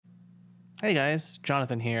Hey guys,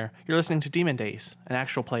 Jonathan here. You're listening to Demon Days, an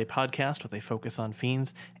actual play podcast with a focus on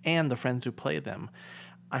fiends and the friends who play them.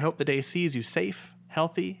 I hope the day sees you safe,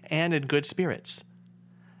 healthy, and in good spirits.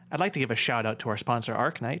 I'd like to give a shout out to our sponsor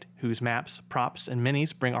Arknight, whose maps, props, and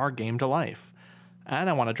minis bring our game to life. And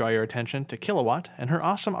I want to draw your attention to Kilowatt and her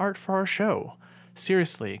awesome art for our show.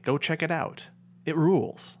 Seriously, go check it out. It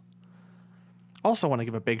rules. Also want to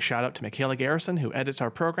give a big shout out to Michaela Garrison, who edits our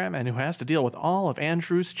program and who has to deal with all of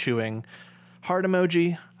Andrew's chewing. Heart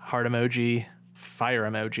emoji, fire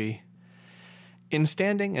emoji. In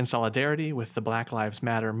standing in solidarity with the Black Lives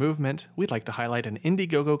Matter movement, we'd like to highlight an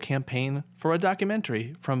Indiegogo campaign for a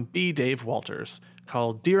documentary from B. Dave Walters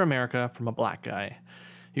called Dear America from a Black Guy.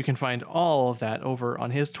 You can find all of that over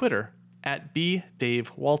on his Twitter, at B.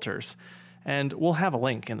 Dave Walters, and we'll have a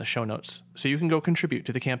link in the show notes so you can go contribute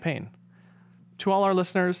to the campaign. To all our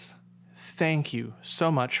listeners, thank you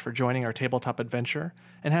so much for joining our tabletop adventure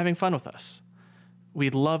and having fun with us. We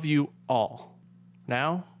love you all.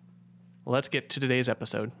 Now, let's get to today's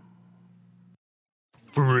episode.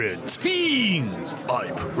 Friends, fiends, I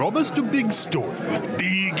promised a big story with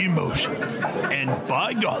big emotions, and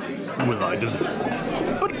by golly, will I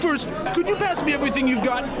deliver. But first, could you pass me everything you've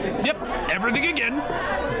got? Yep, everything again.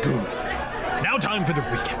 Good. Now time for the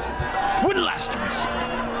recap. When last we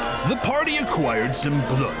spoke, the party acquired some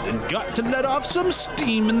blood and got to let off some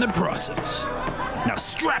steam in the process. Now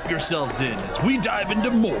strap yourselves in as we dive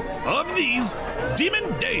into more of these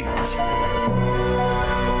Demon Days.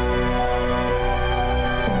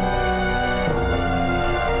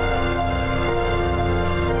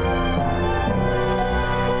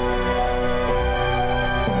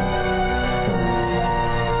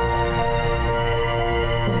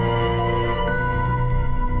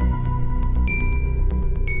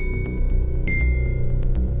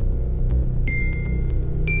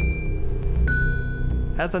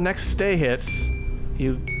 As the next day hits,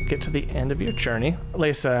 you get to the end of your journey.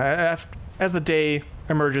 Lisa, as the day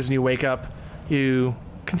emerges and you wake up, you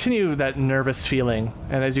continue that nervous feeling.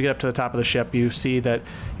 And as you get up to the top of the ship, you see that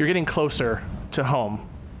you're getting closer to home.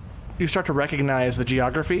 You start to recognize the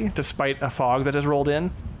geography, despite a fog that has rolled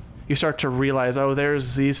in. You start to realize, oh,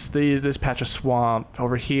 there's this patch of swamp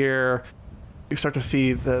over here. You start to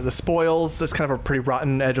see the spoils. There's kind of a pretty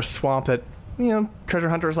rotten edge of swamp that, treasure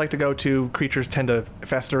hunters like to go to. Creatures tend to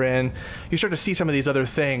fester in. You start to see some of these other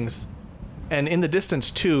things. And in the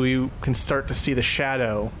distance, too, you can start to see the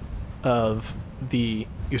shadow of the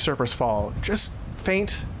Usurper's Fall. Just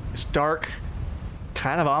faint. It's dark.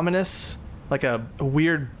 Kind of ominous. Like a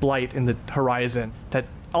weird blight in the horizon that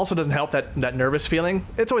also doesn't help that nervous feeling.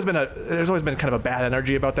 There's always been kind of a bad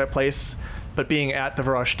energy about that place. But being at the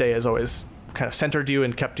Varash Day has always kind of centered you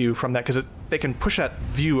and kept you from that, because they can push that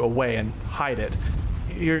view away and hide it.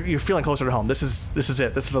 You're feeling closer to home. This is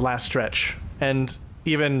it. This is the last stretch. And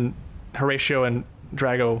even Horatio and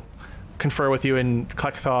Drago confer with you in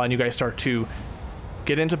Klekthaw, and you guys start to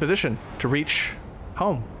get into position to reach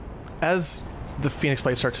home. As the Phoenix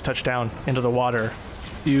Blade starts to touch down into the water,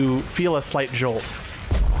 you feel a slight jolt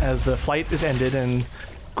as the flight is ended and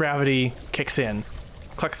gravity kicks in.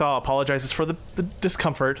 Klekthaw apologizes for the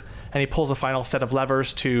discomfort, and he pulls a final set of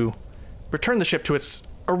levers to return the ship to its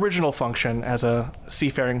original function as a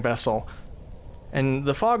seafaring vessel. And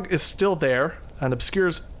the fog is still there and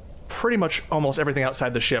obscures pretty much almost everything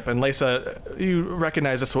outside the ship. And Lisa, you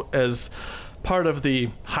recognize this as part of the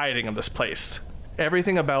hiding of this place.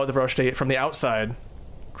 Everything about the Varash Day from the outside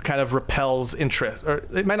kind of repels interest, or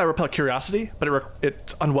it might not repel curiosity, but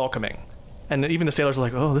it's unwelcoming. And even the sailors are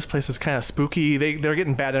like, oh, this place is kind of spooky. They're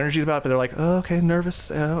getting bad energies about it, but they're like, oh, okay,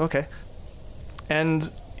 nervous, okay.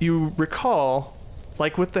 And you recall,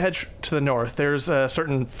 like with the hedge to the north, there's a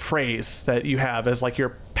certain phrase that you have as like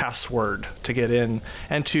your password to get in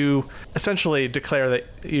and to essentially declare that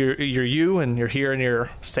you're you and you're here and you're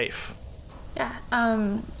safe. Yeah,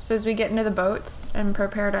 so as we get into the boats and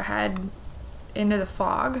prepare to head into the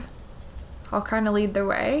fog, I'll kind of lead the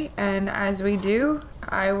way, and as we do,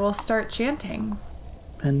 I will start chanting.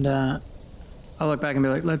 And I'll look back and be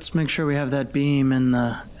like, let's make sure we have that beam and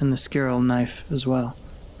the Skirl knife as well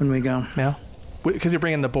when we go. Yeah, because you're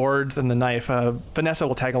bringing the boards and the knife. Vanessa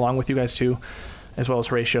will tag along with you guys too, as well as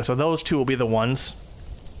Horatio. So those two will be the ones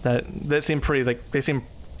that seem they seem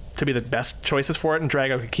to be the best choices for it. And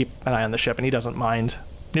Drago can keep an eye on the ship, and he doesn't mind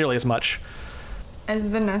nearly as much. As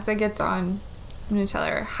Vanessa gets on, I'm going to tell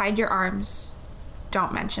her, hide your arms.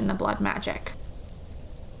 Don't mention the blood magic.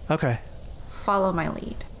 Okay. Follow my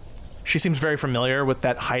lead. She seems very familiar with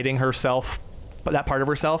that hiding herself, but that part of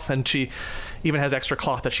herself, and she even has extra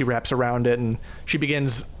cloth that she wraps around it, and she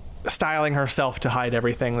begins styling herself to hide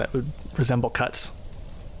everything that would resemble cuts.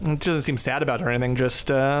 She doesn't seem sad about it or anything, just,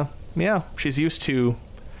 yeah, she's used to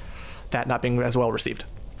that not being as well received.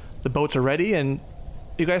 The boats are ready, and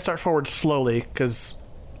you guys start forward slowly, because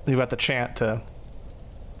you've got the chant to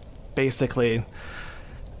basically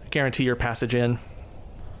guarantee your passage in.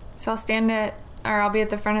 So I'll be at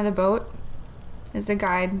the front of the boat as a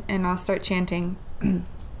guide, and I'll start chanting.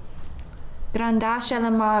 Grandash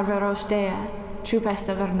elamar verostea,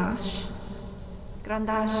 chupesta vernash.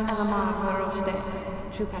 Grandash elamar verostea,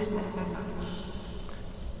 chupesta vernash.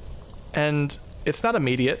 And it's not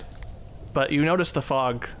immediate, but you notice the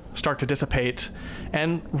fog start to dissipate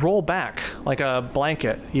and roll back like a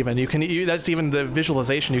blanket. Even that's even the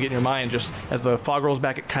visualization you get in your mind. Just as the fog rolls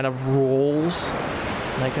back, it kind of rolls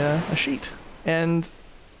like a sheet, and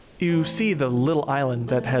you see the little island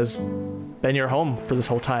that has been your home for this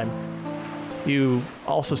whole time. You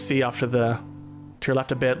also see off to your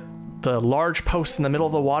left a bit, the large post in the middle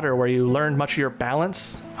of the water where you learned much of your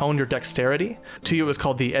balance, honed your dexterity. To you, it was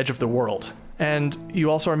called the edge of the world. And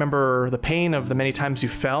you also remember the pain of the many times you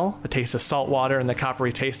fell, the taste of salt water and the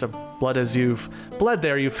coppery taste of blood as you've bled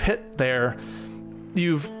there, you've hit there.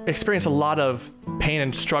 You've experienced a lot of pain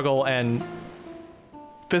and struggle and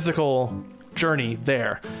physical journey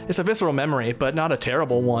there. It's a visceral memory, but not a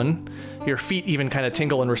terrible one. Your feet even kind of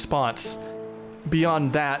tingle in response.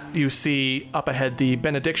 Beyond that, you see up ahead the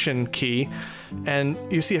benediction key, and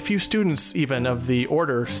you see a few students even of the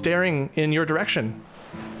order staring in your direction,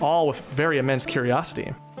 all with very immense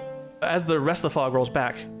curiosity. As the rest of the fog rolls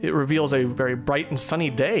back, it reveals a very bright and sunny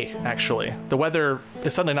day, actually. The weather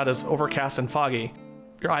is suddenly not as overcast and foggy.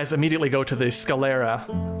 Your eyes immediately go to the scalera,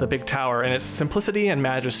 the big tower, and its simplicity and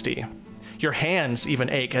majesty. Your hands even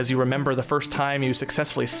ache as you remember the first time you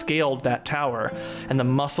successfully scaled that tower, and the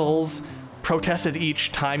muscles protested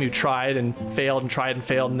each time you tried and failed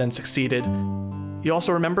and then succeeded. You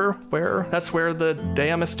also remember that's where the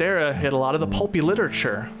Dea Mystera hid a lot of the pulpy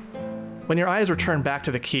literature. When your eyes return back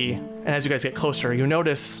to the key, and as you guys get closer, you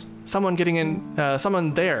notice someone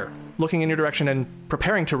someone there, looking in your direction and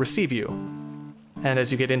preparing to receive you. And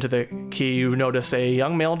as you get into the key, you notice a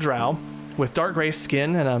young male drow with dark gray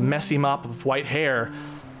skin and a messy mop of white hair,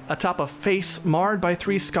 atop a face marred by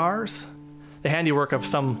 3 scars. The handiwork of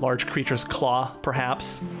some large creature's claw,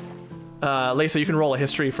 perhaps. Lisa, you can roll a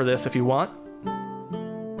history for this if you want.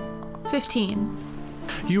 15.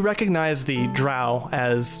 You recognize the drow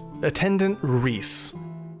as Attendant Reese.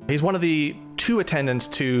 He's one of the 2 attendants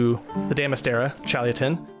to the Dea Mystera,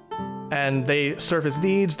 Chaliatin, and they serve his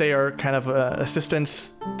needs. They are kind of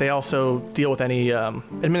assistants. They also deal with any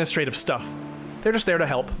administrative stuff. They're just there to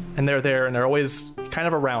help, and they're always kind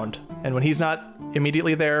of around. And when he's not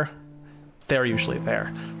immediately there, they're usually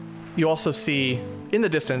there. You also see in the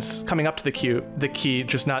distance, coming up to the key,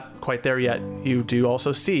 just not quite there yet, you do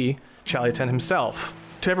also see Chaliatin himself.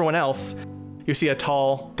 To everyone else, you see a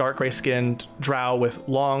tall, dark gray-skinned drow with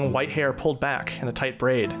long white hair pulled back in a tight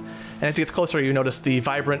braid. And as he gets closer, you notice the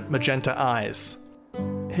vibrant magenta eyes.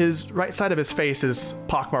 His right side of his face is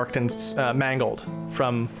pockmarked and mangled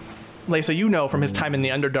from... Lisa, you know from his time in the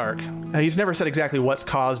Underdark. He's never said exactly what's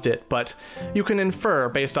caused it, but you can infer,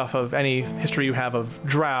 based off of any history you have of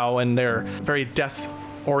drow and their very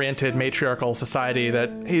death-oriented matriarchal society, that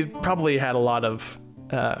he probably had a lot of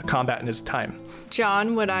combat in his time.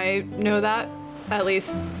 John, would I know that? At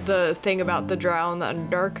least the thing about the drow and the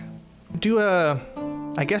Underdark? Do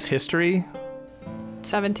I guess history?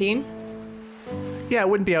 17? Yeah, it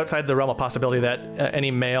wouldn't be outside the realm of possibility that any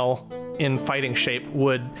male in fighting shape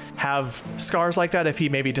would have scars like that if he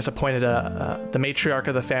maybe disappointed the matriarch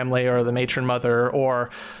of the family or the matron mother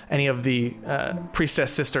or any of the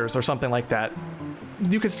priestess sisters or something like that.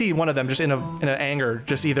 You could see one of them just in an anger,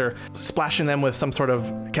 just either splashing them with some sort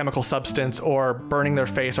of chemical substance or burning their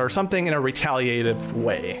face or something in a retaliative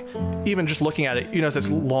way. Even just looking at it, you notice it's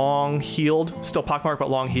long healed, still pockmarked but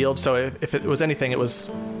long healed. So if it was anything, it was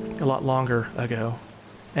a lot longer ago.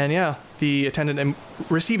 And yeah, the attendant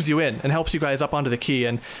receives you in and helps you guys up onto the key.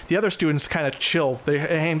 And the other students kind of chill. They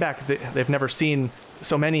hang back. They've never seen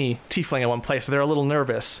so many tiefling in one place, so they're a little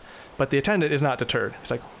nervous. But the attendant is not deterred. He's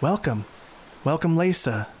like, welcome. Welcome,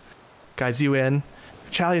 Lisa. Guides you in.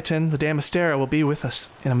 Chaliatin, the Dea Mystera, will be with us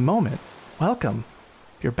in a moment. Welcome.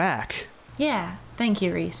 You're back. Yeah, thank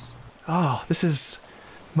you, Reese. Oh, this is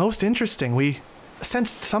most interesting. We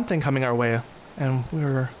sensed something coming our way, and we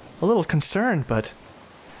were a little concerned, but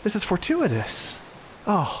this is fortuitous.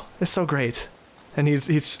 Oh, it's so great. And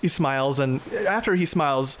he smiles, and after he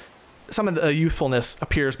smiles, some of the youthfulness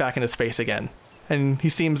appears back in his face again. And he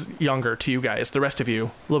seems younger to you guys, the rest of you,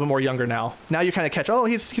 a little bit more younger now. Now you kind of catch, oh,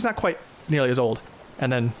 he's not quite nearly as old.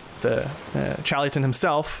 And then the Chaliatin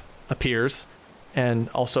himself appears, and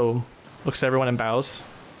also looks at everyone and bows.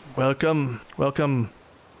 Welcome, welcome.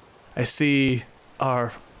 I see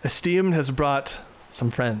our esteemed has brought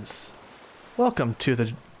some friends. Welcome to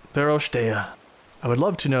the Veroshdea. I would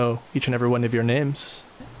love to know each and every one of your names.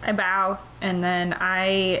 I bow, and then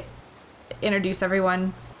I introduce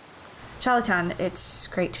everyone. Charlatan, it's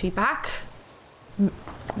great to be back.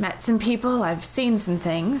 Met some people, I've seen some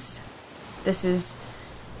things. This is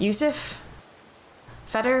Yusuf,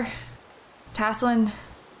 Feder, Tasselin,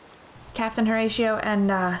 Captain Horatio,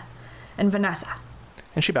 and Vanessa.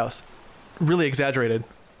 And she bows. Really exaggerated.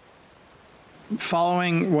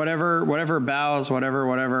 Following whatever bows,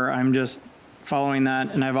 whatever, I'm just following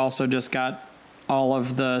that, and I've also just got all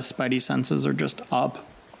of the spidey senses are just up.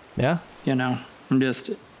 Yeah? I'm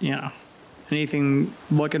just, anything,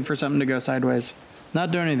 looking for something to go sideways.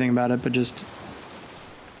 Not doing anything about it, but just...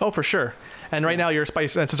 Oh, for sure. And right now your spidey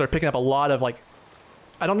senses are picking up a lot of,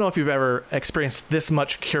 I don't know if you've ever experienced this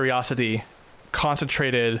much curiosity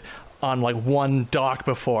concentrated on, one dock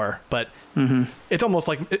before, but it's almost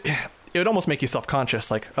like... It would almost make you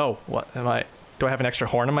self-conscious, oh, what am I... Do I have an extra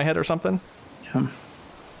horn in my head or something? Yeah.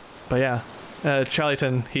 But yeah,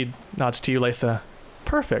 Charlatan, he nods to you, Lisa.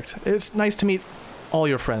 Perfect. It's nice to meet all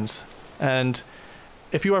your friends. And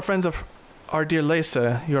if you are friends of our dear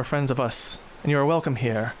Lisa, you are friends of us, and you are welcome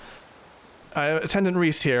here. Attendant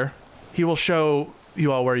Reese here, he will show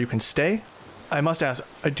you all where you can stay. I must ask,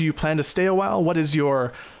 do you plan to stay a while? What is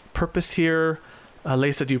your purpose here?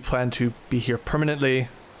 Lisa, do you plan to be here permanently?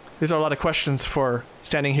 These are a lot of questions for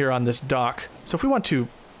standing here on this dock. So if we want to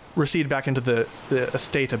recede back into the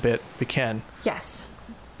estate a bit, we can. Yes,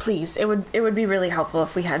 please. It would be really helpful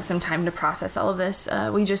if we had some time to process all of this.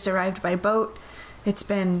 We just arrived by boat. It's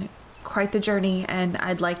been quite the journey, and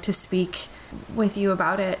I'd like to speak with you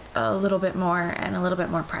about it a little bit more and a little bit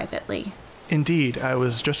more privately. Indeed. I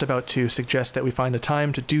was just about to suggest that we find a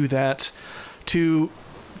time to do that, to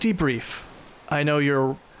debrief. I know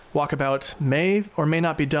your walkabout may or may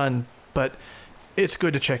not be done, but it's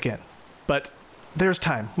good to check in. But there's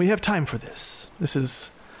time. We have time for this.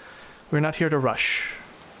 We're not here to rush.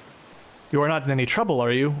 You are not in any trouble,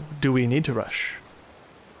 are you? Do we need to rush?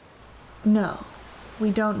 No,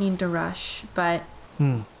 we don't need to rush, but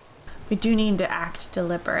we do need to act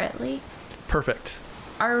deliberately. Perfect.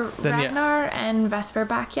 Are Then Ragnar yes. and Vesper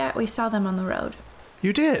back yet? We saw them on the road.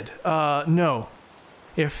 You did? No.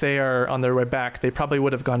 If they are on their way back, they probably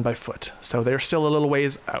would have gone by foot. So they're still a little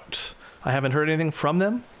ways out. I haven't heard anything from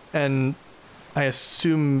them, and I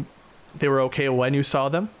assume they were okay when you saw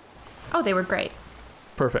them? Oh, they were great.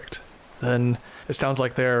 Perfect. Then it sounds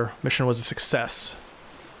like their mission was a success.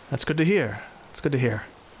 That's good to hear. It's good to hear.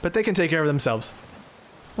 But they can take care of themselves.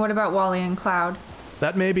 What about Wally and Cloud?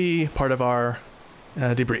 That may be part of our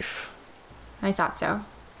debrief. I thought so.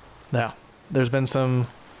 Now, there's been some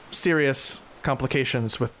serious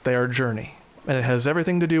complications with their journey, and it has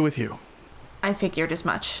everything to do with you. I figured as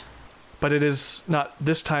much. But it is not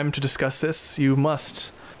this time to discuss this. You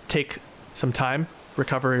must take some time,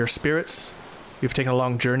 recover your spirits. You've taken a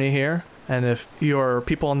long journey here, and if your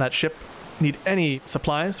people on that ship need any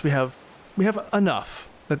supplies, we have enough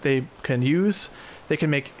that they can use. They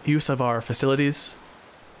can make use of our facilities.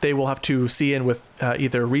 They will have to see in with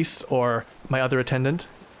either Reese or my other attendant.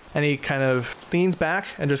 And he kind of leans back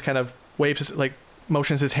and just kind of waves,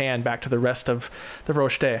 motions his hand back to the rest of the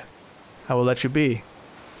Veroshdea. I will let you be.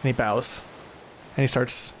 And he bows. And he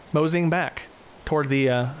starts moseying back toward the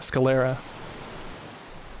Scalera.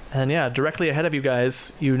 And yeah, directly ahead of you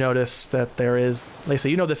guys, you notice that there is... Lisa,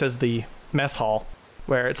 you know this as the mess hall,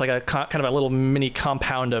 where it's like a kind of a little mini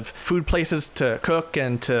compound of food places to cook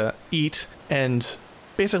and to eat. And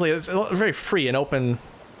basically, it's a very free and open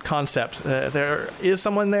concept. There is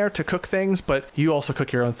someone there to cook things, but you also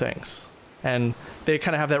cook your own things. And they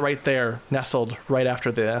kind of have that right there, nestled right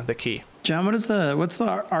after the key. John, what's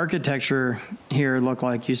the architecture here look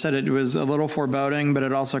like? You said it was a little foreboding, but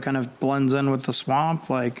it also kind of blends in with the swamp.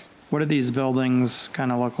 What do these buildings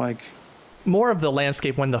kind of look like? More of the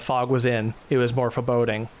landscape when the fog was in, it was more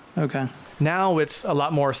foreboding. Okay. Now it's a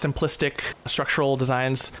lot more simplistic structural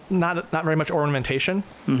designs, not very much ornamentation.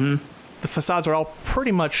 Mm-hmm. The facades are all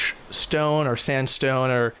pretty much stone or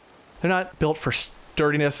sandstone, or they're not built for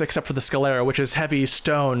sturdiness except for the Scalera, which is heavy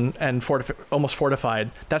stone and almost fortified.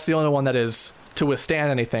 That's the only one that is to withstand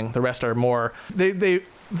anything. The rest are more... They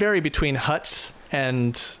vary between huts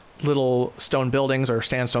and little stone buildings or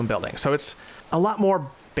sandstone buildings. So it's a lot more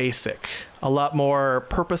basic, a lot more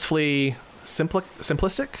purposefully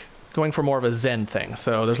simplistic, going for more of a Zen thing.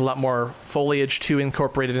 So there's a lot more foliage too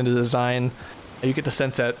incorporated into the design. You get the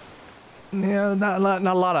sense that not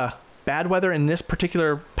a lot of bad weather in this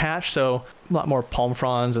particular patch, so a lot more palm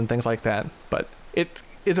fronds and things like that. But it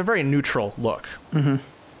is a very neutral look. Mm-hmm.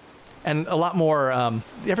 And a lot more,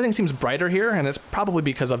 everything seems brighter here, and it's probably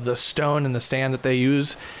because of the stone and the sand that they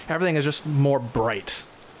use. Everything is just more bright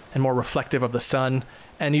and more reflective of the sun.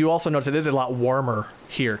 And you also notice it is a lot warmer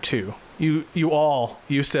here, too. You all,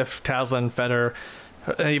 Yusuf, Tazlin, Feder,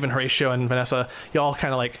 and even Horatio and Vanessa, you all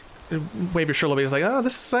kind of like wave your shoulder. It's like, oh,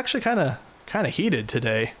 this is actually kind of heated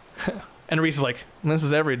today. And Reese is like, this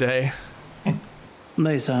is every day.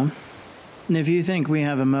 Lisa, if you think we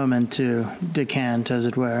have a moment to decant, as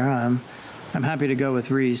it were, I'm happy to go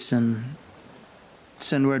with Reese and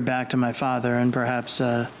send word back to my father and perhaps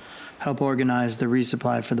help organize the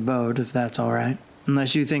resupply for the boat, if that's all right.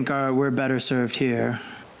 Unless you think we're better served here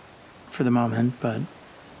for the moment, but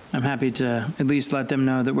I'm happy to at least let them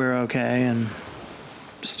know that we're okay and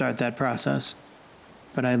start that process.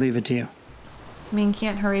 But I leave it to you. I mean,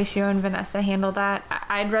 can't Horatio and Vanessa handle that?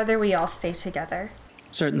 I'd rather we all stay together.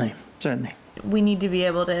 Certainly. We need to be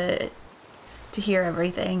able to hear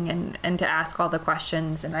everything and to ask all the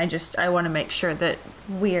questions, and I want to make sure that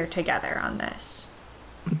we're together on this.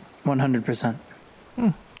 100%.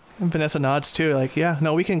 And Vanessa nods too, like, yeah,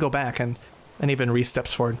 no, we can go back, and even Reese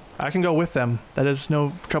steps forward. I can go with them. That is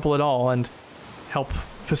no trouble at all, and help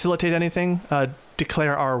facilitate anything,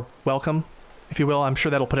 declare our welcome, if you will. I'm sure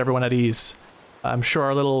that'll put everyone at ease. I'm sure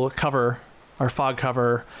our little cover, our fog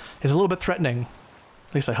cover, is a little bit threatening.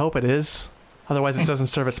 At least I hope it is. Otherwise it doesn't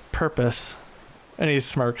serve its purpose. And he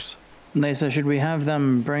smirks. Lisa, should we have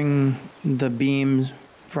them bring the beams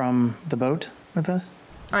from the boat with us?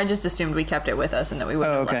 I just assumed we kept it with us and that we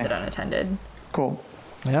wouldn't have left it unattended. Cool.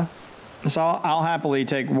 Yeah. So I'll happily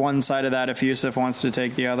take one side of that if Yusuf wants to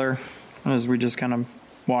take the other, as we just kind of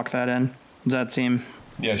walk that in. Does that seem?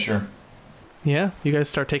 Yeah, sure. Yeah, you guys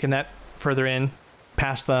start taking that further in,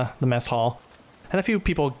 past the mess hall. And a few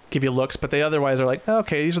people give you looks, but they otherwise are like, oh,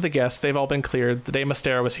 okay, these are the guests. They've all been cleared. The day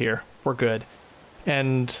Mystera was here. We're good.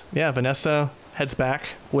 And yeah, Vanessa heads back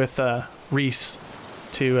with Reese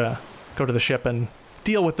to go to the ship and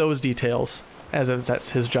deal with those details, as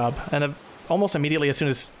that's his job. And almost immediately, as soon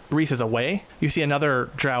as Reese is away, you see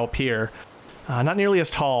another drow appear. Not nearly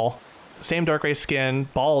as tall, same dark gray skin,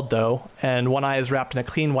 bald though, and one eye is wrapped in a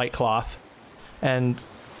clean white cloth. And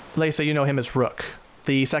Lisa, you know him as Rook,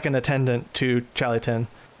 the second attendant to Chaliton.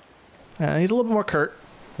 He's a little bit more curt.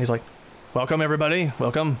 He's like, welcome everybody,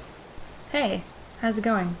 welcome. Hey, how's it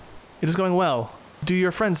going? It is going well. Do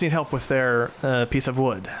your friends need help with their piece of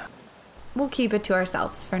wood? We'll keep it to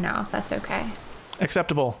ourselves for now, if that's okay.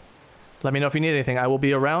 Acceptable. Let me know if you need anything. I will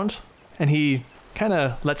be around. And he kind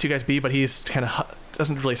of lets you guys be, but he's kind of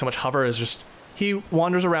doesn't really so much hover as just he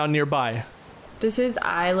wanders around nearby. Does his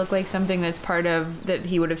eye look like something that's part of that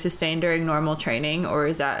he would have sustained during normal training, or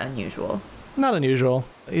is that unusual? Not unusual.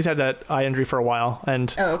 He's had that eye injury for a while,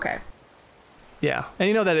 and oh, okay. Yeah, and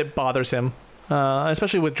you know that it bothers him,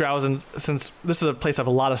 especially with drows, and since this is a place of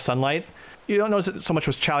a lot of sunlight. You don't notice it so much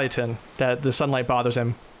with Chaliton that the sunlight bothers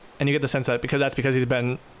him, and you get the sense that because he's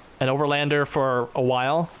been an overlander for a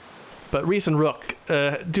while. But Reese and Rook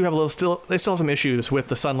do have they still have some issues with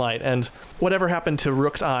the sunlight, and whatever happened to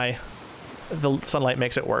Rook's eye, the sunlight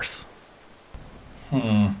makes it worse.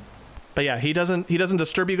 But yeah, he doesn't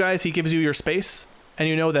disturb you guys. He gives you your space, and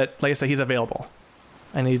you know that, like I said, he's available,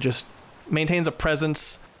 and he just maintains a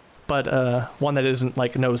presence, but one that isn't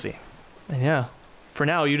like nosy. And yeah, for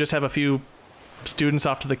now you just have a few students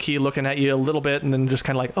off to the quay looking at you a little bit, and then just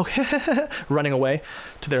kind of like, oh, running away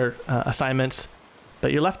to their assignments.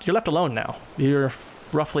 But you're left alone now. You're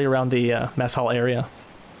roughly around the mess hall area.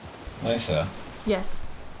 Lisa. Yes.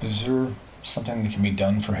 Is there something that can be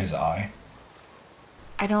done for his eye?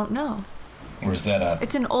 I don't know. Or is that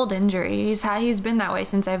It's an old injury. He's been that way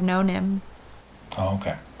since I've known him. Oh,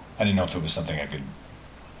 okay. I didn't know if it was something I could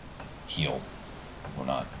heal or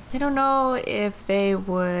not. I don't know if they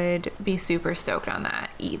would be super stoked on that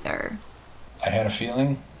either. I had a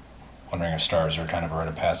feeling, wondering if stars are kind of a rite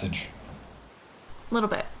of passage. A little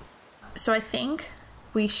bit. So I think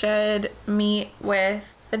we should meet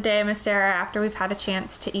with the Day Mystera after we've had a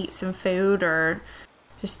chance to eat some food or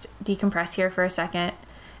just decompress here for a second.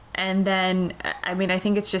 And then, I mean, I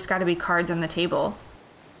think it's just got to be cards on the table.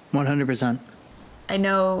 100%. I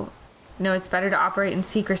know it's better to operate in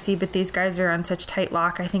secrecy, but these guys are on such tight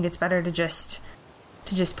lock. I think it's better to just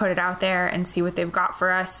put it out there and see what they've got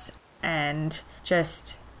for us, and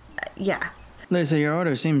just yeah. Lisa, your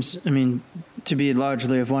order seems, to be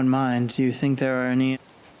largely of one mind. Do you think there are any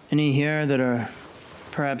here that are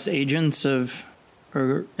perhaps agents of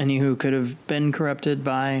or any who could have been corrupted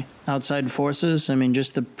by outside forces? I mean,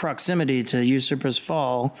 just the proximity to Usurper's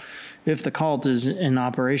Fall, if the cult is in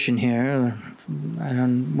operation here,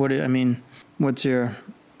 what's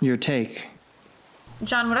your take?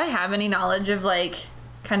 John, would I have any knowledge of like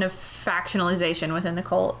kind of factionalization within the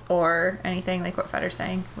cult or anything like what Fetter's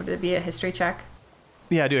saying? Would it be a history check?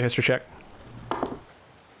 Yeah, do a history check.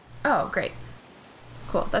 Oh, great.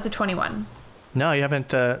 Cool. That's a 21. No, you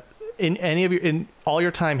haven't. In all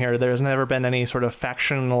your time here, there's never been any sort of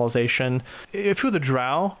factionalization. A few of the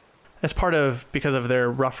Drow, because of their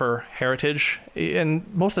rougher heritage, and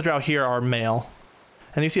most of the Drow here are male,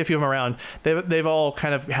 and you see a few of them around. They've all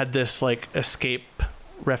kind of had this like escape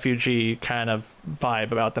refugee kind of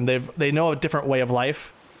vibe about them. They know a different way of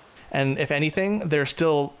life, and if anything, they're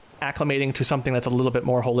still acclimating to something that's a little bit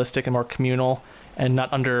more holistic and more communal, and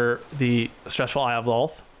not under the stressful eye of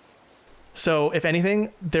Lolth. So, if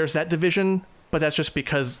anything, there's that division, but that's just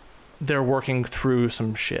because they're working through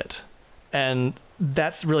some shit. And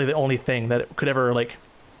that's really the only thing that could ever, like,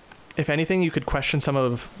 if anything, you could question some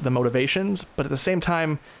of the motivations, but at the same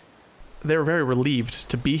time, they're very relieved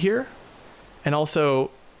to be here. And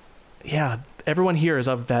also, yeah, everyone here is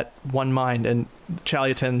of that one mind, and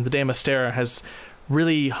Chaliaton, the Dame Astera, has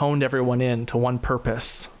really honed everyone in to one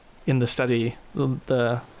purpose in the study,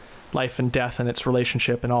 the life and death and its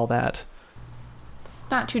relationship and all that. It's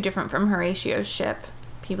not too different from Horatio's ship.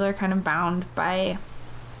 People are kind of bound by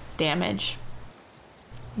damage,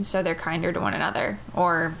 and so they're kinder to one another,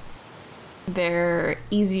 or they're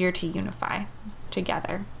easier to unify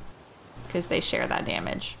together because they share that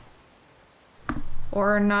damage.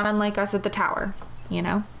 Or not unlike us at the tower, you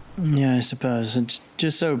know? Yeah, I suppose. It's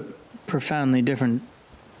just so profoundly different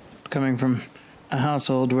coming from a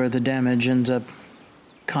household where the damage ends up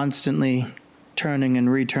constantly turning and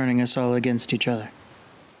returning us all against each other.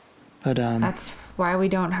 But that's why we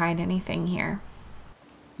don't hide anything here.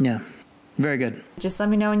 Yeah, very good. Just let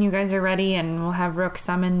me know when you guys are ready, and we'll have Rook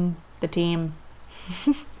summon the team.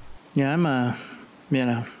 Yeah, I'm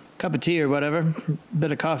cup of tea or whatever,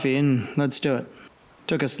 bit of coffee, and let's do it.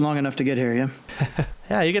 Took us long enough to get here, yeah?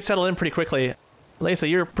 Yeah, you get settled in pretty quickly. Lisa,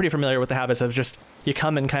 you're pretty familiar with the habits of just, you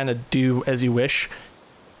come and kind of do as you wish,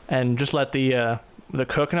 and just let the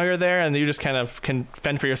cook know you're there, and you just kind of can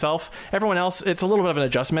fend for yourself. Everyone else, it's a little bit of an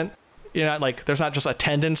adjustment. You're not like, there's not just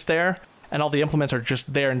attendants there, and all the implements are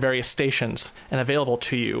just there in various stations and available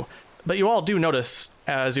to you. But you all do notice,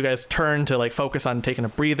 as you guys turn to like focus on taking a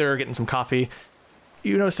breather, getting some coffee,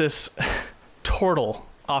 you notice this turtle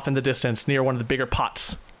off in the distance near one of the bigger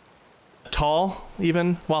pots. Tall,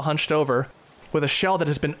 even, while hunched over, with a shell that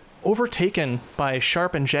has been overtaken by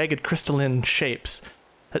sharp and jagged crystalline shapes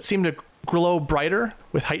that seem to glow brighter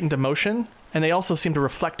with heightened emotion, and they also seem to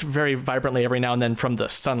reflect very vibrantly every now and then from the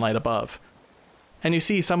sunlight above. And you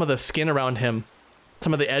see some of the skin around him,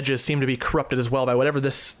 some of the edges seem to be corrupted as well by whatever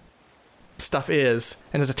this stuff is,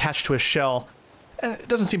 and is attached to his shell. And it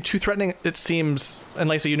doesn't seem too threatening. It seems, and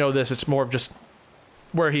Lisa, you know this, it's more of just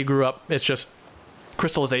where he grew up. It's just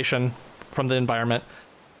crystallization from the environment.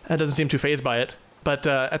 It doesn't seem too fazed by it. But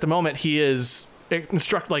at the moment, he is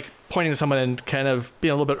pointing to someone and kind of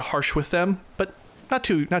being a little bit harsh with them, but not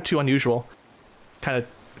too unusual. Kind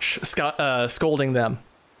of scolding them.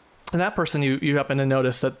 And that person, you happen to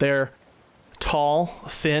notice that they're tall,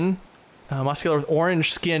 thin, muscular, with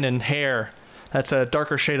orange skin and hair. That's a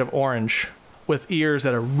darker shade of orange, with ears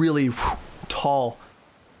that are really tall.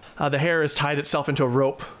 The hair is tied itself into a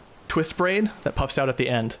rope twist braid that puffs out at the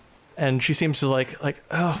end. And she seems to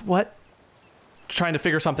what? Trying to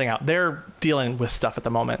figure something out. They're dealing with stuff at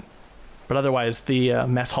the moment. But otherwise, the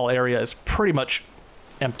mess hall area is pretty much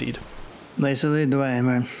emptied. Lisa, lead the way,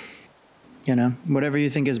 man. Whatever you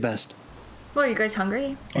think is best. Well, are you guys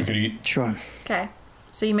hungry? I could eat. Sure. Okay.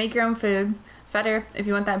 So you make your own food. Fetter, if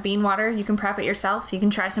you want that bean water, you can prep it yourself. You can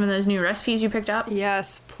try some of those new recipes you picked up.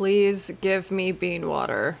 Yes, please give me bean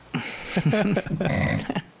water.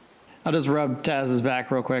 I'll just rub Taz's back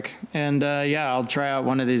real quick. And I'll try out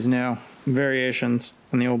one of these new variations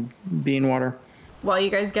on the old bean water. While you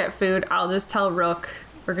guys get food, I'll just tell Rook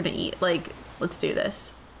we're going to eat. Let's do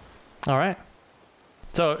this. All right.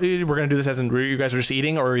 So we're going to do this as in you guys are just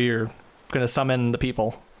eating, or you're going to summon the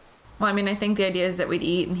people? Well, I mean, I think the idea is that we'd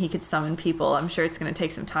eat and he could summon people. I'm sure it's going to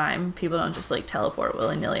take some time. People don't just teleport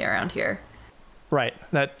willy-nilly around here. Right.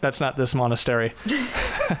 That's not this monastery.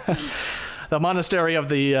 The monastery of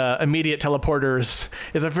the immediate teleporters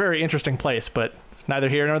is a very interesting place, but neither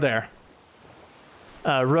here nor there.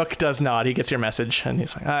 Rook does nod. He gets your message, and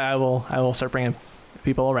he's like, I will start bringing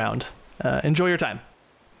people around. Enjoy your time.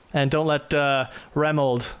 And don't let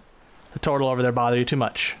Remold, the turtle over there, bother you too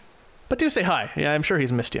much. But do say hi. Yeah, I'm sure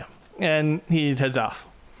he's missed you. And he heads off.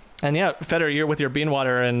 And yeah, Feder, you're with your bean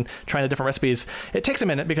water and trying the different recipes. It takes a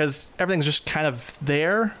minute because everything's just kind of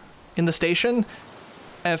there in the station.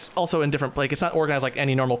 And it's also in different, like, it's not organized like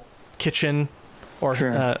any normal kitchen or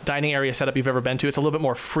dining area setup you've ever been to. It's a little bit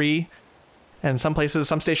more free. And some places,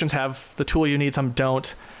 some stations have the tool you need, some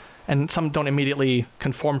don't. And some don't immediately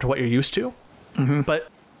conform to what you're used to. Mm-hmm. But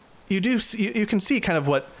you can see kind of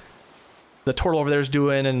what the turtle over there is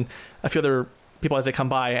doing and a few other people as they come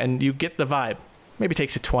by, and you get the vibe. Maybe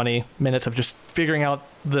takes you 20 minutes of just figuring out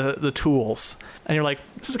the tools. And you're like,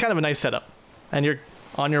 this is kind of a nice setup. And you're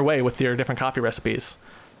on your way with your different coffee recipes.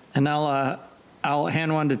 And I'll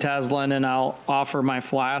hand one to Tazlin, and I'll offer my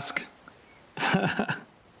flask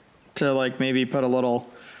to like maybe put a little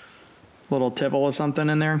tipple or something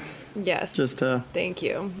in there. Yes. Just to. Thank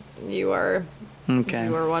you. You are. Okay.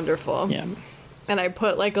 You are wonderful. Yeah. And I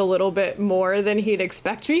put like a little bit more than he'd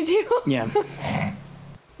expect me to. Yeah.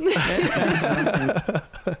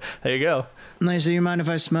 There you go. Lisa, you mind if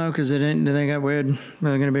I smoke? Is it anything they got weird?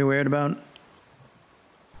 Really gonna be weird about?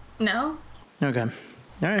 No. Okay. All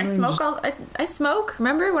right. I smoke.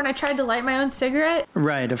 Remember when I tried to light my own cigarette?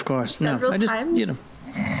 Right, of course. Several times. You know,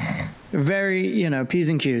 very, P's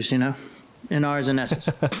and Q's, and R's and S's.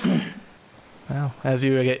 Well, as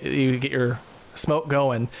you get your smoke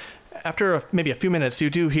going, after maybe a few minutes, you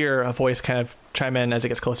do hear a voice kind of chime in as it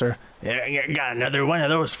gets closer. Yeah, you got another one of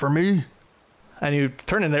those for me? And you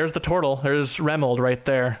turn and there's the turtle. There's Remold right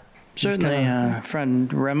there. Certainly,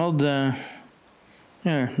 friend Remold.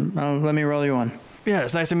 Here, let me roll you one. Yeah,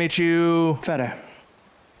 it's nice to meet you. Feder.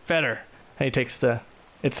 And he takes the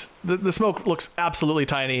smoke looks absolutely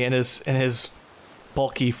tiny in his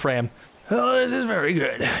bulky frame. Oh, this is very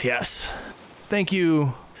good. Yes. Thank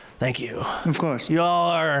you. Of course.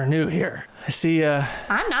 Y'all are new here. I see,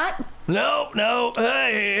 I'm not. No.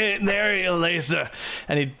 Hey, there you, Lisa.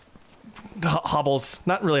 And he hobbles,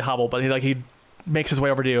 not really hobble, but he makes his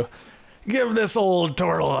way over to you. Give this old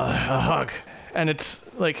turtle a hug. And it's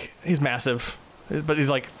like, he's massive, but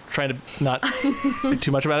he's like trying to not do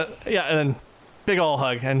too much about it. Yeah, and then big ol'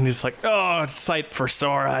 hug. And he's like, oh, sight for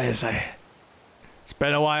sore eyes. It's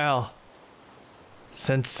been a while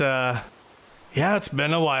since, yeah, it's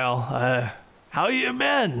been a while. How you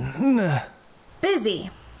been? Busy.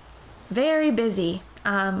 Very busy.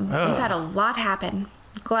 We've had a lot happen.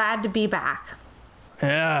 Glad to be back.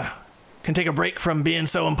 Yeah. Can take a break from being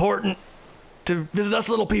so important to visit us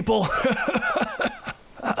little people.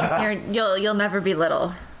 You'll never be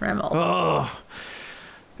little, Rimmel. Oh.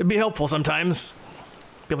 It'd be helpful sometimes.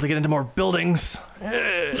 Be able to get into more buildings.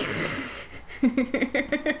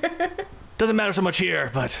 Doesn't matter so much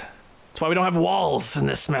here, but that's why we don't have walls in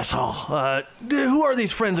this mess hall. Who are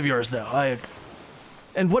these friends of yours, though?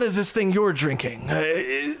 And what is this thing you're drinking?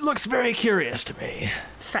 It looks very curious to me.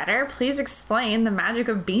 Feder, please explain the magic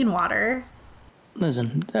of bean water.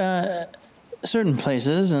 Listen, certain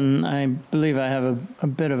places, and I believe I have a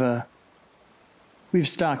bit of a... We've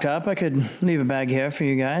stocked up. I could leave a bag here for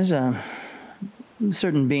you guys.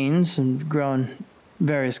 Certain beans and grow in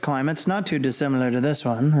various climates, not too dissimilar to this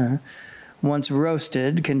one. Once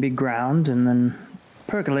roasted, can be ground and then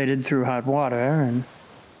percolated through hot water, and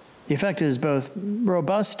the effect is both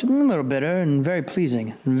robust, a little bitter, and very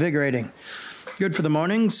pleasing, invigorating. Good for the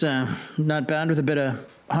mornings, not bad with a bit of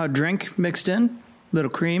hard drink mixed in. Little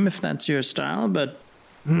cream if that's your style, but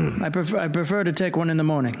I prefer to take one in the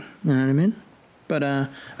morning, you know what I mean? But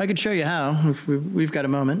I could show you how, if we've got a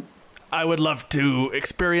moment. I would love to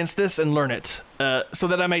experience this and learn it, so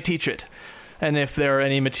that I may teach it. And if there are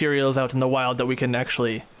any materials out in the wild that we can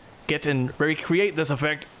actually get and recreate this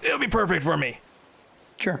effect, it'll be perfect for me.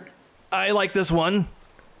 Sure. I like this one.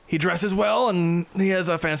 He dresses well, and he has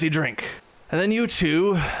a fancy drink. And then you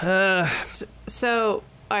two, So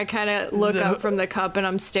I kind of look up from the cup, and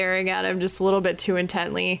I'm staring at him just a little bit too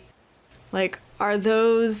intently. Like, are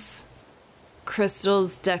those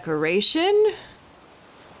crystals decoration?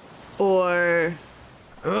 Or...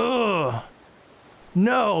 Oh,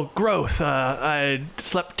 no, growth. I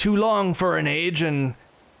slept too long for an age, and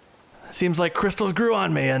seems like crystals grew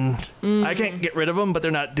on me, and I can't get rid of them, but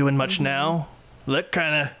they're not doing much now. Look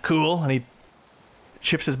kind of cool, and he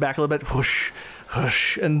shifts his back a little bit. Whoosh,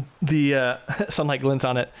 whoosh, and the sunlight glints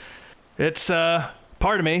on it. It's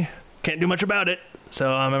part of me. Can't do much about it,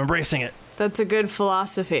 so I'm embracing it. That's a good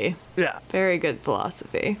philosophy. Yeah. Very good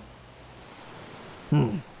philosophy.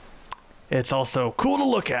 It's also cool to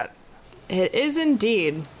look at. It is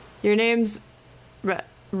indeed. Your name's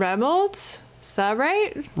Remold? Is that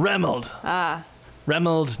right? Remold.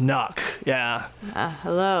 Remold Knock, yeah.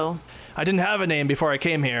 Hello. I didn't have a name before I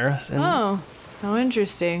came here. And Oh, how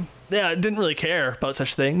interesting. didn't really care about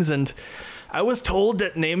such things, and I was told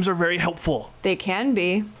that names are very helpful. They can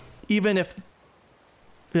be. Even if...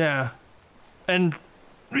 Yeah. And...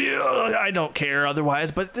 Yeah, I don't care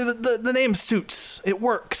otherwise, but the name suits. It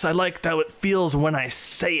works. I like how it feels when I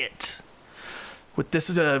say it. With this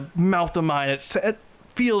mouth of mine, it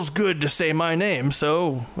feels good to say my name,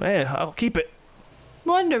 so I'll keep it.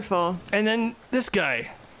 Wonderful. And then this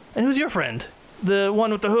guy. And who's your friend? The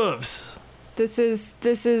one with the hooves. This is,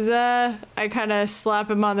 I kind of slap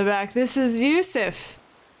him on the back. This is Yusuf.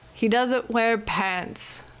 He doesn't wear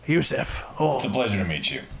pants. Yusuf. Oh. It's a pleasure to meet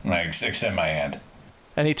you. I extend my hand.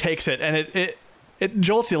 And he takes it, and it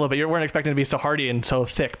jolts you a little bit. You weren't expecting to be so hardy and so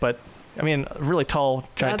thick, but, I mean, a really tall,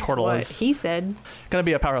 giant turtle That's is what he said. gonna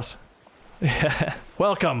be a powerhouse.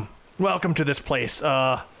 Welcome to this place.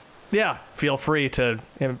 Feel free to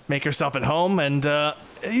make yourself at home, and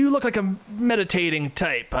you look like a meditating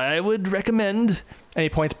type. I would recommend. And he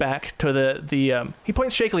points back to he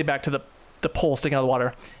points shakily back to the pole sticking out of the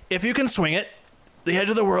water. If you can swing it, the edge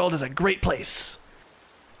of the world is a great place.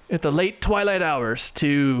 At the late twilight hours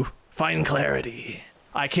to find clarity.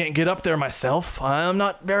 I can't get up there myself. I'm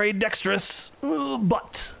not very dexterous,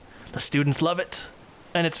 but the students love it,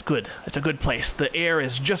 and it's good. It's a good place. The air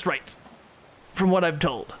is just right, from what I've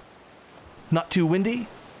told. Not too windy.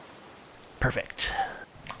 Perfect.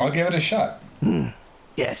 I'll give it a shot.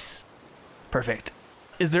 Yes. Perfect.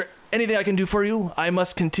 Is there anything I can do for you? I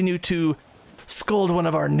must continue to scold one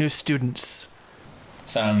of our new students.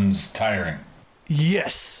 Sounds tiring.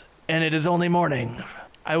 Yes, and it is only morning.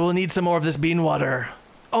 I will need some more of this bean water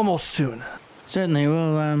almost soon. Certainly.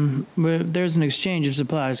 There's an exchange of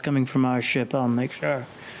supplies coming from our ship. I'll make sure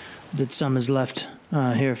that some is left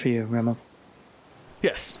here for you, Rimmel.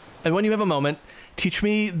 Yes, and when you have a moment, teach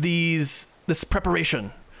me this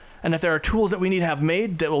preparation. And if there are tools that we need to have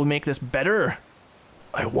made that will make this better,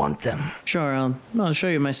 I want them. Sure, I'll show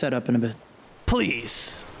you my setup in a bit.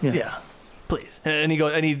 Please. Yeah. Please. And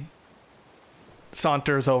he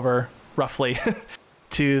saunters over roughly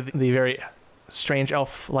to the very strange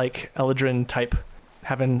elf-like Eladrin type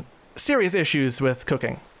having serious issues with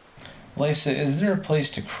cooking. Lisa, is there a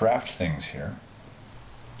place to craft things here?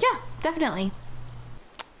 Yeah, definitely.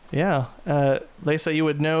 Yeah. Lisa, you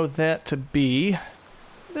would know that to be...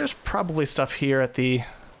 There's probably stuff here at the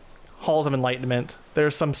Halls of Enlightenment.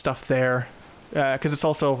 There's some stuff there, because it's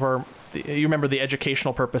also for... You remember the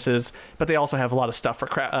educational purposes, but they also have a lot of stuff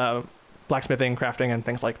for blacksmithing, crafting, and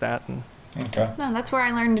things like that. And Okay. No, that's where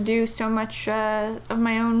I learned to do so much of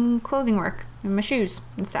my own clothing work and my shoes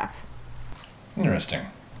and stuff. Interesting.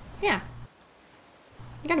 Yeah.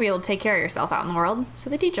 You gotta be able to take care of yourself out in the world, so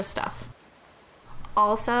they teach us stuff.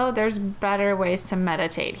 Also, there's better ways to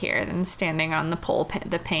meditate here than standing on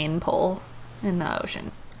the pain pole in the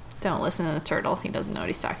ocean. Don't listen to the turtle. He doesn't know what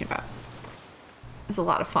he's talking about. It's a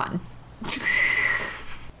lot of fun.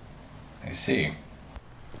 I see.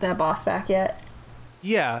 That boss back yet?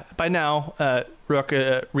 yeah, by now, Rook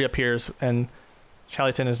reappears, and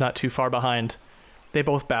Charlton is not too far behind. They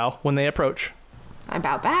both bow when they approach. I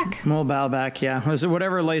bow back. We'll bow back, yeah. So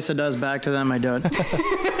whatever Lisa does back to them, I do it. I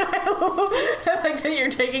like that you're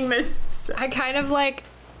taking this. I kind of like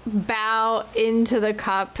bow into the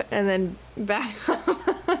cup and then back up.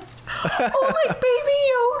 Oh, like Baby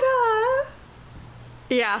Yoda.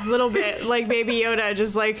 Yeah, a little bit. Like Baby Yoda,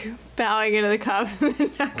 just like bowing into the cup and then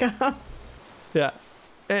back up. Yeah.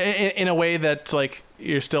 In a way that, like,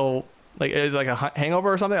 you're still, like, is like a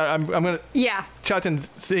hangover or something? I'm going to... Yeah. Charlton,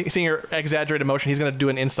 seeing your exaggerated emotion, he's going to do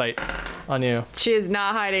an insight on you. She is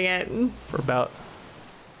not hiding it. For about...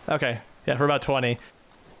 Okay. Yeah, for about 20.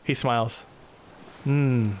 He smiles.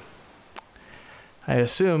 I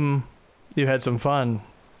assume you had some fun.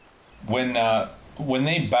 When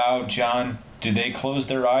they bow, John, do they close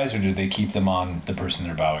their eyes or do they keep them on the person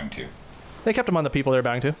they're bowing to? They kept him on the people they're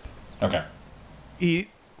bowing to. Okay. He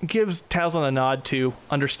gives Talzin a nod to,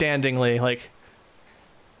 understandingly, like,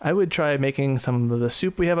 I would try making some of the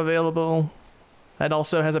soup we have available. That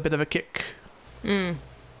also has a bit of a kick.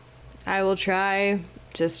 I will try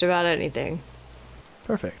just about anything.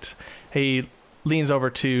 Perfect. He leans over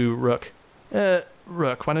to Rook.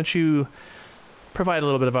 Rook, why don't you provide a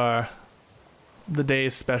little bit of the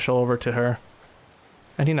day's special over to her?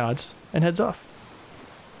 And he nods and heads off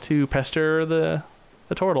to pester the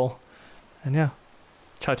turtle. And yeah,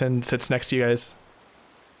 Charlton sits next to you guys.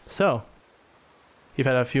 So, you've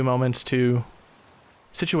had a few moments to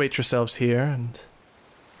situate yourselves here, and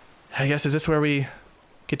I guess, is this where we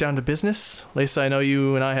get down to business? Lisa, I know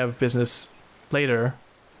you and I have business later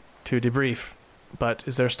to debrief, but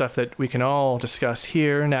is there stuff that we can all discuss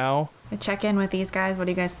here now? I check in with these guys. What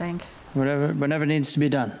do you guys think? Whatever needs to be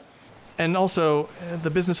done. And also, the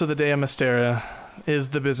business of the Dea Mystera is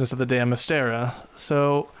the business of the Dea Mystera.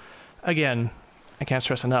 So, again, I can't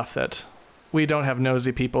stress enough that we don't have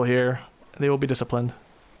nosy people here. They will be disciplined.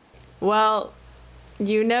 Well,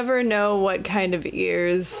 you never know what kind of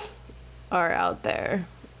ears are out there.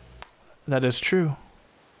 That is true.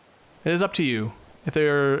 It is up to you. If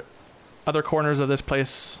there are other corners of this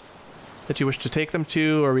place that you wish to take them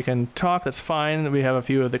to, or we can talk, that's fine. We have a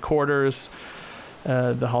few of the quarters,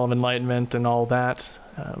 the Hall of Enlightenment and all that.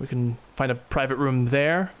 We can find a private room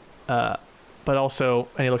there. But also,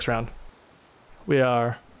 and he looks around, we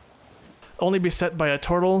are only beset by a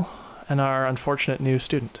turtle and our unfortunate new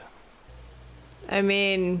student. I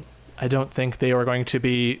mean, I don't think they are going to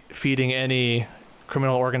be feeding any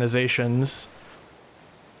criminal organizations.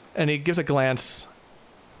 And he gives a glance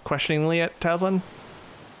questioningly at Tazlin.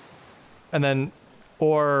 And then,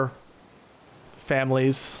 or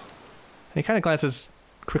families. And he kind of glances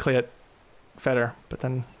quickly at Feder, but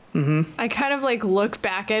then... I kind of like look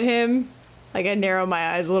back at him. Like I narrow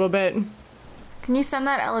my eyes a little bit. Can you send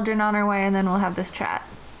that Eldrin on our way and then we'll have this chat?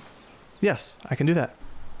 Yes, I can do that.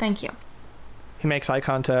 Thank you. He makes eye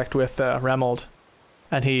contact with Remold,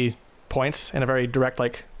 and he points in a very direct,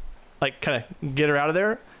 like kind of get her out of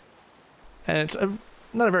there. And it's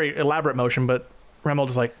not a very elaborate motion, but Remold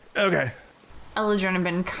is like, okay. Eldrin have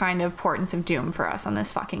been kind of portents of doom for us on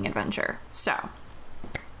this fucking adventure. So.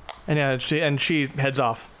 And yeah, she heads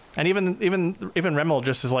off. And even Remold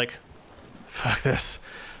just is like, fuck this.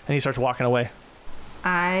 And he starts walking away.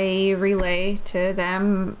 I relay to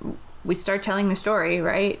them, we start telling the story,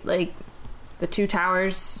 right? Like, the 2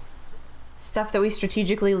 towers, stuff that we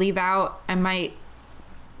strategically leave out. I might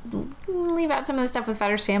leave out some of the stuff with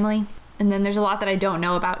Feder's family. And then there's a lot that I don't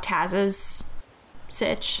know about Taz's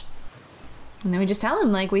sitch. And then we just tell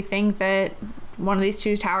him, like, we think that one of these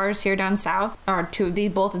 2 towers here down south, or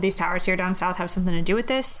both of these towers here down south have something to do with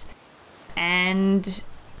this. And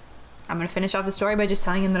I'm going to finish off the story by just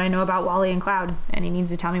telling him that I know about Wally and Cloud, and he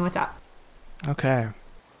needs to tell me what's up. Okay.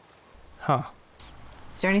 Huh.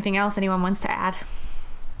 Is there anything else anyone wants to add?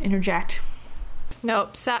 Interject.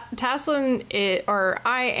 Nope. Taslin,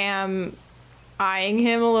 I am eyeing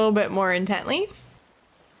him a little bit more intently.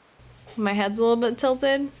 My head's a little bit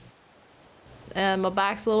tilted. And my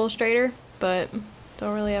back's a little straighter, but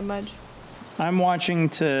don't really have much. I'm watching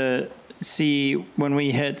to see when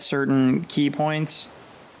we hit certain key points,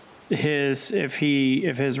 if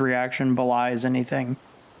his reaction belies anything.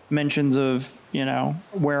 Mentions of,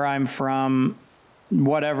 where I'm from,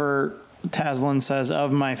 whatever Tazlin says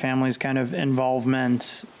of my family's kind of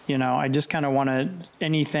involvement. I just kind of want to,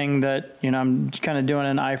 anything that, I'm kind of doing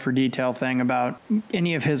an eye for detail thing about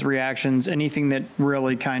any of his reactions, anything that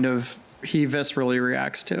really kind of he viscerally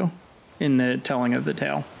reacts to in the telling of the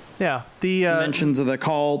tale. Yeah. The mentions of the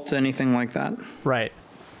cult, anything like that. Right.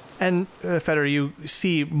 And Feder, you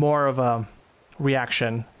see more of a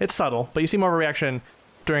reaction. It's subtle, but you see more of a reaction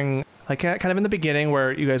during, like, kind of in the beginning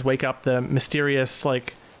where you guys wake up, the mysterious,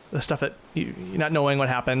 like, the stuff that you're not knowing what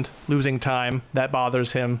happened, losing time, that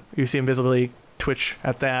bothers him. You see him visibly twitch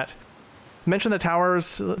at that. Mention the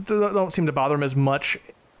towers don't seem to bother him as much,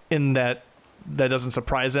 in that doesn't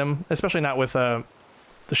surprise him, especially not with the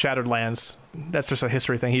Shattered Lands. That's just a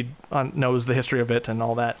history thing. He knows the history of it and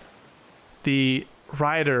all that. The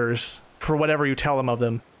riders, for whatever you tell him of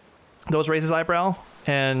them, those raise his eyebrow.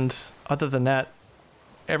 And other than that,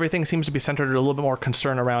 everything seems to be centered a little bit more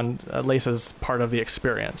concern around Lysa's part of the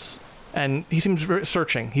experience. And he seems very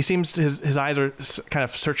searching. He seems his eyes are kind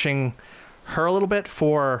of searching her a little bit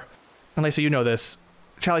for, and Lysa, you know this,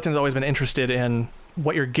 Charlieton's always been interested in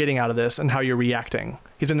what you're getting out of this and how you're reacting.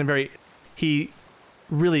 He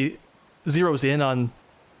really zeroes in on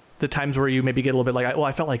the times where you maybe get a little bit like, well,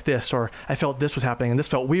 I felt like this, or I felt this was happening and this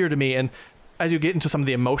felt weird to me. And as you get into some of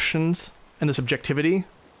the emotions and the subjectivity,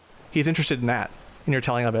 he's interested in that, in your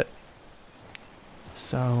telling of it.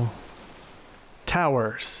 So,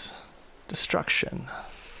 towers, destruction.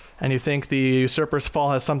 And you think the Usurper's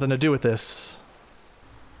Fall has something to do with this?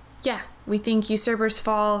 Yeah, we think Usurper's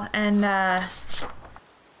Fall, and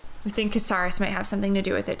we think Casaris might have something to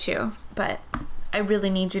do with it too. But I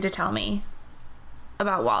really need you to tell me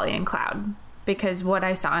about Wally and Cloud, because what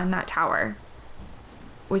I saw in that tower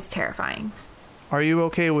was terrifying. Are you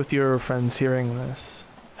okay with your friends hearing this?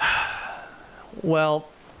 Well,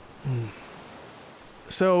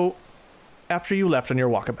 so after you left on your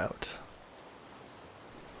walkabout,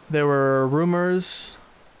 there were rumors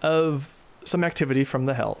of some activity from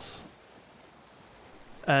the Hells.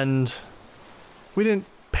 And we didn't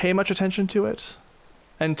pay much attention to it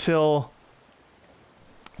until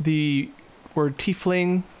the word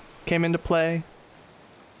tiefling came into play.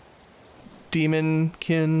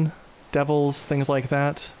 demonkin, devils, things like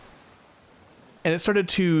that. And it started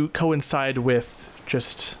to coincide with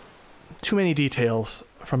just too many details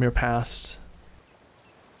from your past.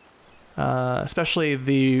 Especially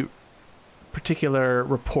the particular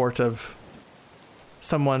report of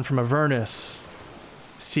someone from Avernus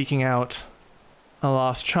seeking out a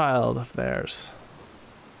lost child of theirs,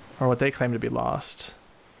 or what they claim to be lost.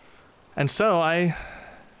 And so I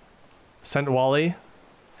sent Wally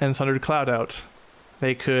and Sundered Cloud out.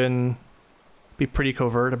 They could be pretty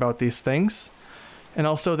covert about these things, and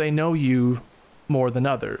also they know you more than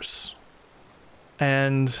others.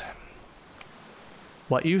 And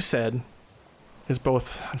what you said is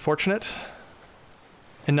both unfortunate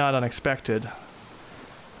and not unexpected.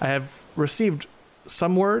 I have received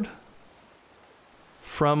some word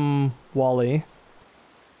from Wally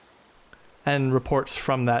and reports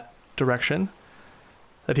from that direction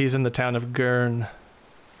that he's in the town of Gurn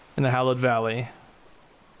in the Hallowed Valley,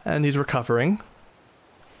 and he's recovering.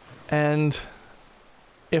 And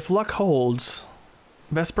if luck holds,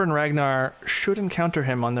 Vesper and Ragnar should encounter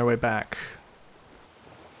him on their way back.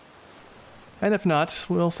 And if not,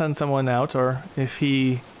 we'll send someone out, or if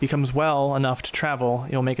he becomes well enough to travel,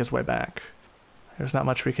 he'll make his way back. There's not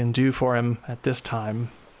much we can do for him at this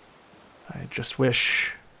time. I just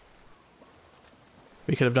wish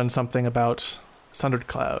we could have done something about Sundered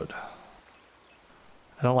Cloud.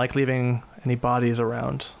 I don't like leaving any bodies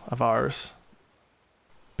around of ours,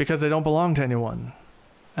 because they don't belong to anyone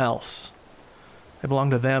else. They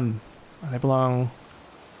belong to them.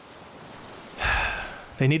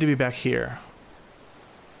 They need to be back here.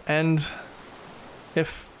 And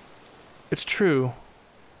if it's true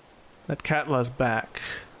that Katla's back,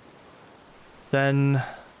 then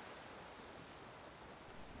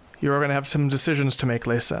you're going to have some decisions to make,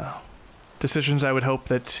 Lisa. Decisions I would hope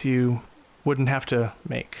that you wouldn't have to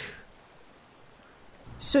make.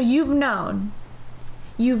 So you've known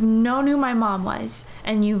who my mom was,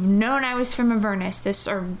 and you've known I was from Avernus,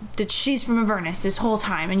 that she's from Avernus this whole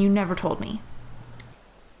time, and you never told me.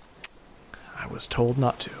 I was told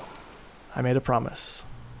not to. I made a promise.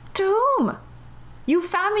 To whom? You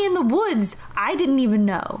found me in the woods. I didn't even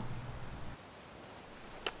know.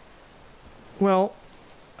 Well,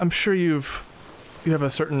 I'm sure you have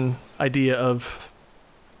a certain idea of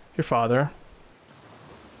your father.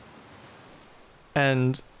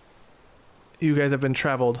 And you guys have been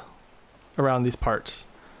traveled around these parts.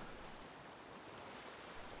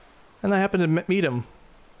 And I happened to meet him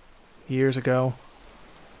years ago.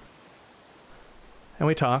 And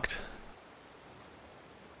we talked.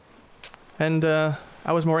 And I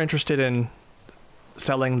was more interested in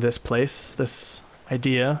selling this place, this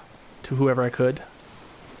idea, to whoever I could.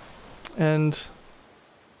 And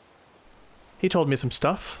he told me some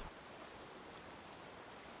stuff.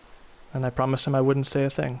 And I promised him I wouldn't say a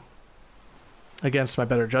thing. Against my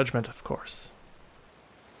better judgment, of course.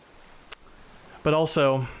 But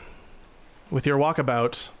also, with your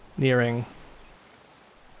walkabout nearing,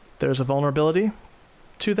 there's a vulnerability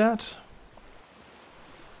to that.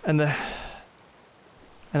 And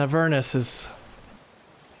Avernus is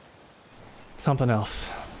something else.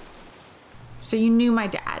 So you knew my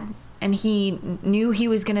dad, and he knew he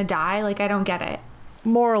was gonna die? Like, I don't get it.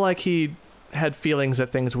 More like he had feelings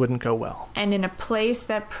that things wouldn't go well. And in a place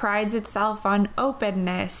that prides itself on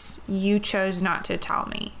openness, you chose not to tell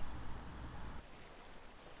me.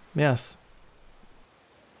 Yes.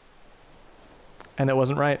 And it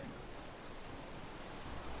wasn't right.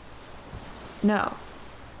 No.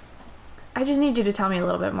 I just need you to tell me a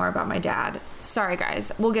little bit more about my dad. Sorry,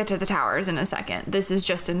 guys. We'll get to the towers in a second. This is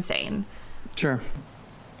just insane. Sure.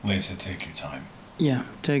 Lisa, take your time. Yeah,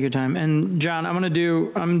 take your time. And John,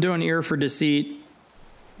 I'm doing ear for deceit.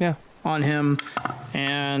 Yeah. On him.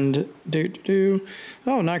 And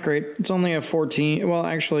oh, not great. It's only a 14. Well,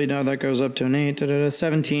 actually, no, that goes up to an 8.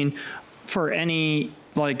 17 for any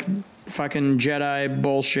like fucking Jedi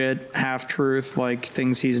bullshit, half truth, like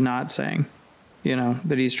things he's not saying. You know,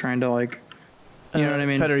 that he's trying to like, you know what I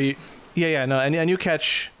mean? Feder, no, and you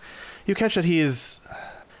catch that he is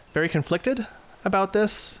very conflicted about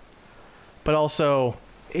this, but also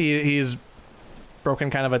he's broken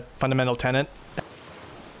kind of a fundamental tenet.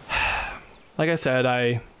 Like I said,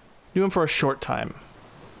 I knew him for a short time.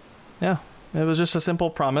 Yeah, it was just a simple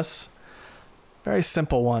promise, very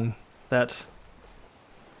simple one, that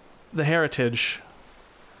the heritage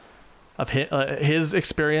of his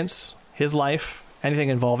experience, his life, anything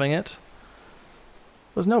involving it,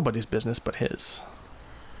 was nobody's business but his.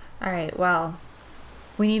 All right, well,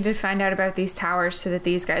 we need to find out about these towers so that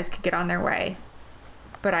these guys could get on their way.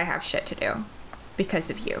 But I have shit to do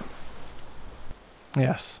because of you.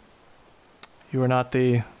 Yes. You were not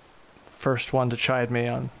the first one to chide me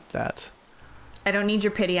on that. I don't need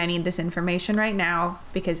your pity. I need this information right now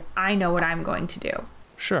because I know what I'm going to do.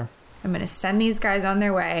 Sure. I'm going to send these guys on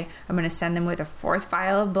their way. I'm going to send them with a 4th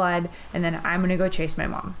vial of blood, and then I'm going to go chase my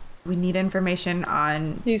mom. We need information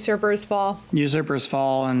on Usurper's Fall. Usurper's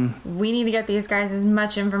Fall, and we need to get these guys as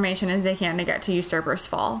much information as they can to get to Usurper's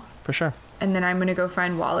Fall. For sure. And then I'm going to go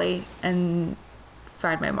find Wally and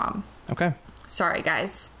find my mom. Okay. Sorry,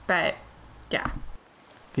 guys, but yeah.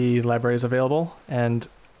 The library is available, and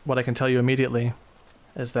what I can tell you immediately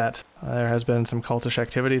is that there has been some cultish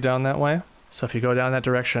activity down that way. So if you go down that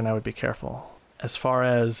direction, I would be careful. As far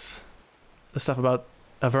as the stuff about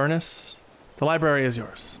Avernus, the library is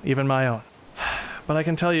yours, even my own. But I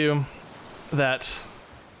can tell you that,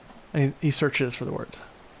 and he searches for the words,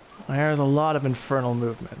 there's a lot of infernal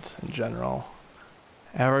movement in general.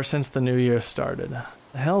 Ever since the new year started,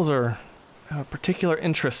 the Hells have a particular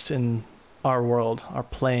interest in our world, our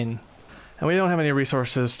plane, and we don't have any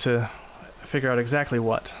resources to figure out exactly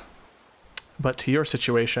what. But to your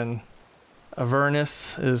situation,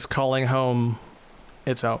 Avernus is calling home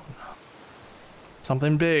its own.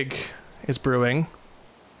 Something big is brewing,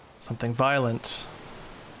 something violent,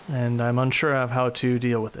 and I'm unsure of how to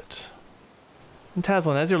deal with it. And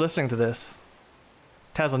Tazlin, as you're listening to this,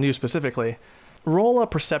 Tazlin, you specifically, roll a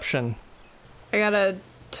perception. I got a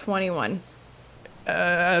 21.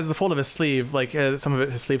 As the fold of his sleeve, some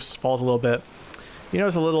of his sleeve falls a little bit, you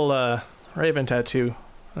notice a little raven tattoo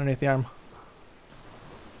underneath the arm.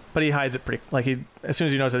 But he hides it as soon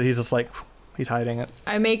as you notice it, he's just he's hiding it.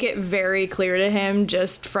 I make it very clear to him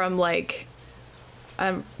just from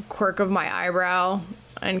a quirk of my eyebrow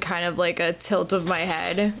and kind of a tilt of my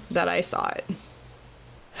head that I saw it.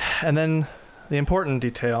 And then the important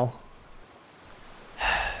detail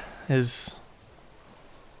is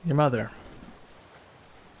your mother.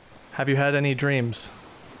 Have you had any dreams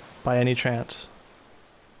by any chance?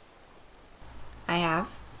 I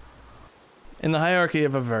have. In the hierarchy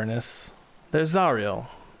of Avernus, there's Zariel,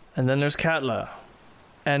 and then there's Katla.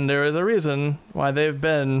 And there is a reason why they've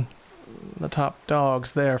been the top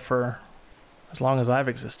dogs there for as long as I've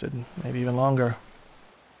existed, maybe even longer.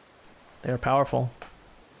 They are powerful.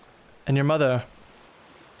 And your mother,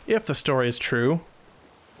 if the story is true,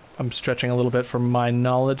 I'm stretching a little bit from my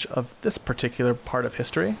knowledge of this particular part of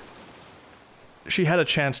history, she had a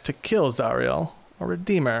chance to kill Zariel, or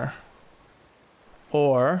redeem her,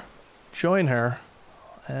 or join her,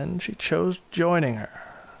 and she chose joining her.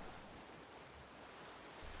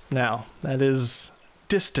 Now, that is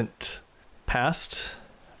distant past,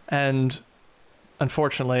 and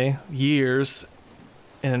unfortunately, years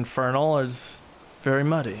in Infernal is very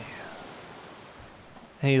muddy.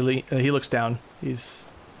 And he looks down. He's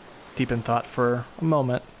deep in thought for a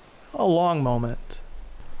moment, a long moment.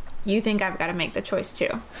 You think I've got to make the choice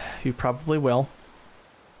too? You probably will.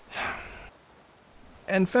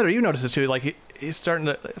 And Feder, you notice this too. He's starting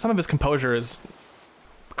to. Some of his composure is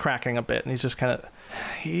cracking a bit, and he's just kind of.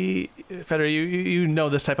 Feder, you know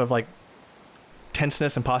this type of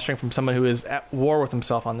tenseness and posturing from someone who is at war with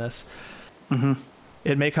himself on this. Mm-hmm.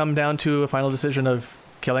 It may come down to a final decision of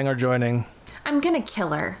killing or joining. I'm gonna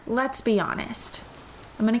kill her. Let's be honest.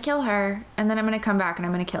 I'm gonna kill her, and then I'm gonna come back and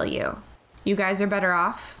I'm gonna kill you. You guys are better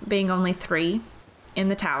off being only 3 in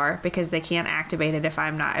the tower because they can't activate it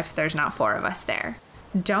if there's not 4 of us there.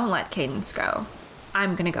 Don't let Cadence go.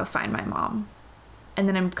 I'm gonna go find my mom. And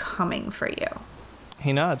then I'm coming for you.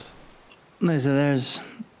 He nods. Lisa,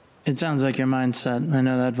 it sounds like your mindset. I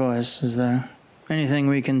know that voice. Is there anything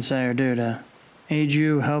we can say or do to aid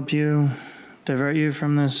you, help you, divert you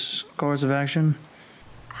from this course of action?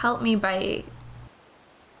 Help me by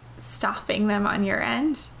stopping them on your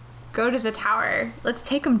end. Go to the tower. Let's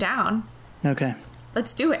take them down. Okay.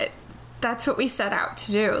 Let's do it. That's what we set out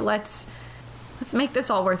to do. Let's make this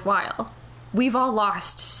all worthwhile. We've all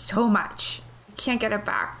lost so much. We can't get it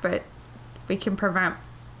back, but we can prevent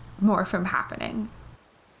more from happening.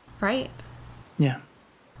 Right? Yeah.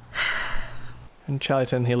 And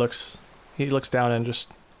Chaliton, he looks down and just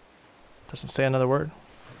doesn't say another word.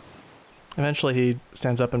 Eventually he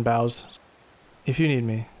stands up and bows. If you need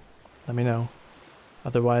me, let me know.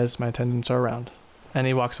 Otherwise, my attendants are around. And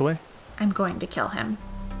he walks away. I'm going to kill him.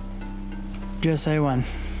 Just say when.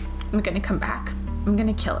 I'm going to come back. I'm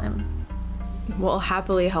going to kill him. We'll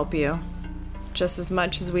happily help you. Just as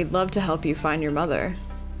much as we'd love to help you find your mother.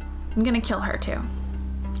 I'm going to kill her too.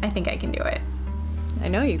 I think I can do it. I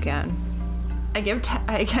know you can. I give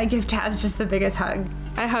Taz just the biggest hug.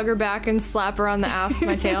 I hug her back and slap her on the ass with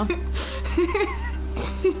my tail.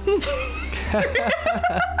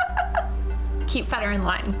 Keep Feder in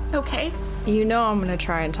line, okay? You know I'm gonna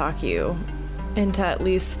try and talk you into at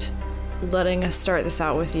least letting us start this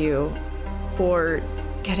out with you, or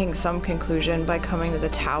getting some conclusion by coming to the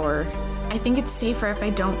tower. I think it's safer if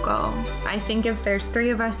I don't go. I think if there's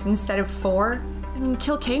 3 of us instead of 4, I mean,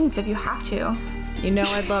 kill Cadence if you have to. You know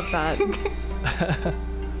I'd love that.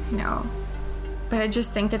 No. But I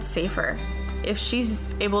just think it's safer. If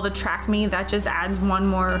she's able to track me, that just adds one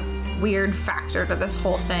more weird factor to this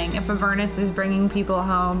whole thing. If Avernus is bringing people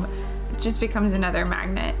home, it just becomes another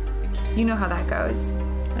magnet. You know how that goes.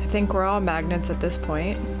 I think we're all magnets at this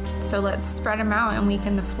point. So let's spread them out and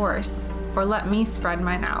weaken the force. Or let me spread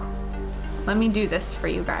mine out. Let me do this for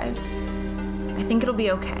you guys. I think it'll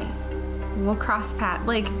be okay. We'll cross paths.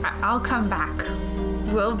 Like, I'll come back.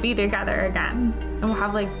 We'll be together again. And we'll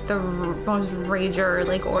have, like, the most rager,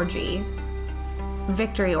 like, orgy.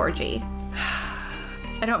 Victory orgy.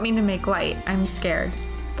 I don't mean to make light. I'm scared.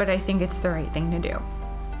 But I think it's the right thing to do.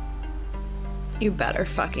 You better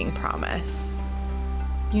fucking promise.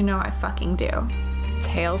 You know I fucking do.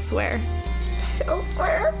 Tail swear. I'll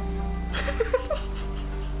swear.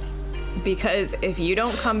 Because if you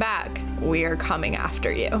don't come back, we are coming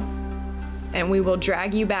after you. And we will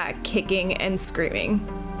drag you back kicking and screaming.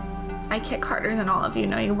 I kick harder than all of you.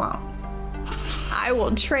 No, you won't. I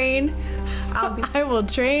will train. I will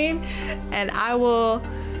train, and I will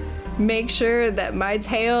make sure that my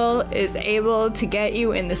tail is able to get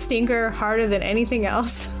you in the stinker harder than anything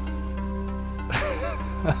else.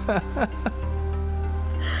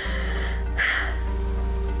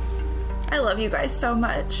 I love you guys so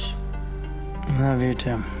much. Love you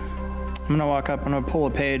too. I'm gonna walk up, I'm gonna pull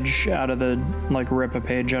a page out of the, like, rip a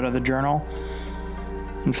page out of the journal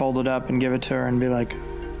and fold it up and give it to her and be like,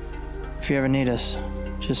 if you ever need us,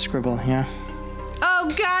 just scribble, yeah? Oh,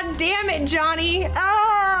 god damn it, Johnny!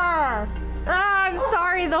 I'm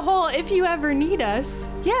sorry, the whole if you ever need us.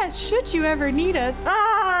 Yes, should you ever need us.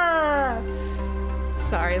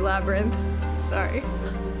 Sorry, Labyrinth. Sorry.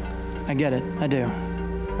 I get it, I do.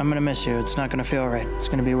 I'm gonna miss you, it's not gonna feel right, it's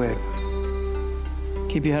gonna be weird.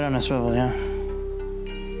 Keep your head on a swivel, yeah?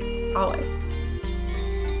 Always.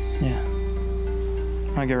 Yeah.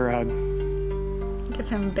 I'll give her a hug. Give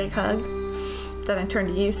him a big hug. Then I turn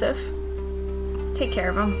to Yusuf. Take care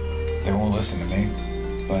of him. They won't listen to me,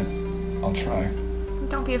 but I'll try.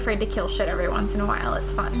 Don't be afraid to kill shit every once in a while.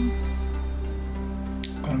 It's fun.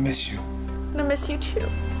 I'm gonna miss you. I'm gonna miss you too.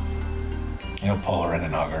 He'll pull her in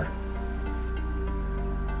and hug her.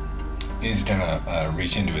 He's gonna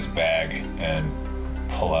reach into his bag and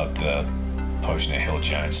pull out the potion of hill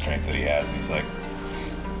giant strength that he has. And he's like,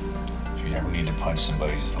 if you ever need to punch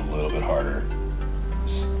somebody just a little bit harder,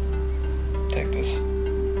 just take this.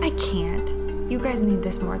 I can't. You guys need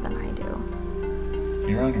this more than I do.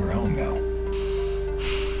 You're on your own now.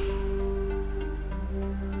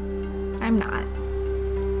 I'm not.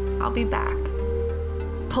 I'll be back.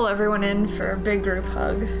 Pull everyone in for a big group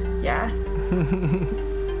hug. Yeah?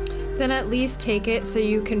 Then at least take it so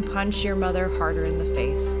you can punch your mother harder in the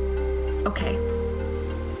face. Okay.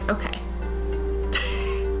 Okay.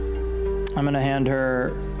 I'm gonna hand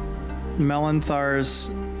her Melanthar's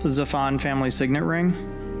Zafan family signet ring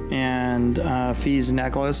and Fee's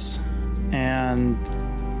necklace, and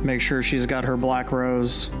make sure she's got her black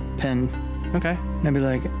rose pin. Okay. And I'd be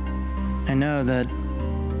like, I know that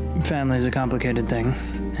family's a complicated thing,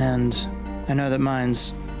 and I know that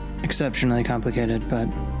mine's exceptionally complicated, but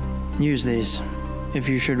use these if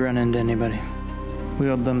you should run into anybody.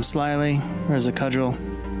 Wield them slyly or as a cudgel,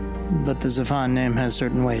 but the Zafan name has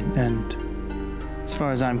certain weight, and as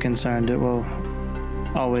far as I'm concerned, it will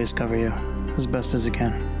always cover you as best as it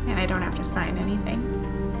can. And I don't have to sign anything.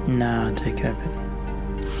 Nah, I'll take care of it.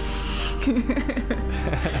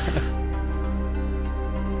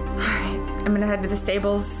 Alright, I'm gonna head to the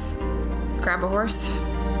stables, grab a horse,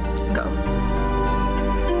 go.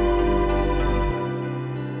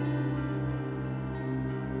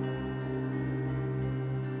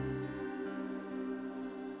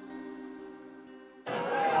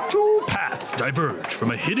 Two paths diverge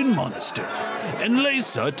from a hidden monastery, and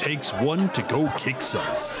Leysa takes one to go kick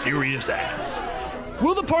some serious ass.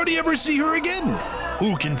 Will the party ever see her again?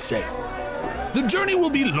 Who can say? The journey will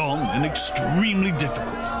be long and extremely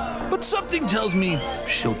difficult, but something tells me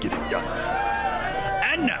she'll get it done.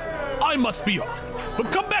 And now, I must be off,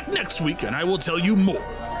 but come back next week and I will tell you more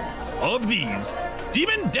of these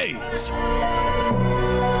Demon Days.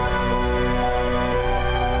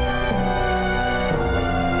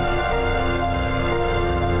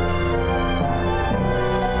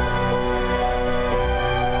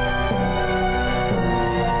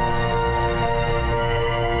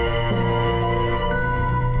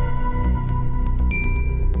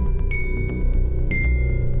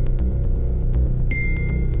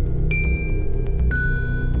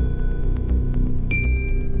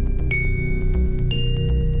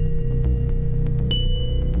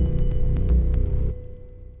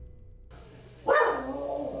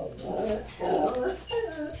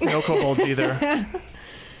 No kobolds either.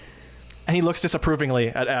 And he looks disapprovingly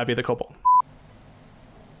at Abby the kobold.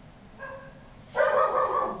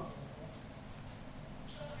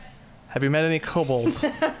 Have you met any kobolds? The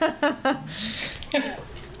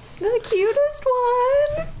cutest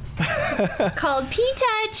one. Called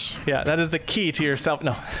P-Touch. Yeah, that is the key to your self.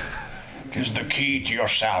 No. Is the key to your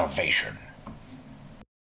salvation.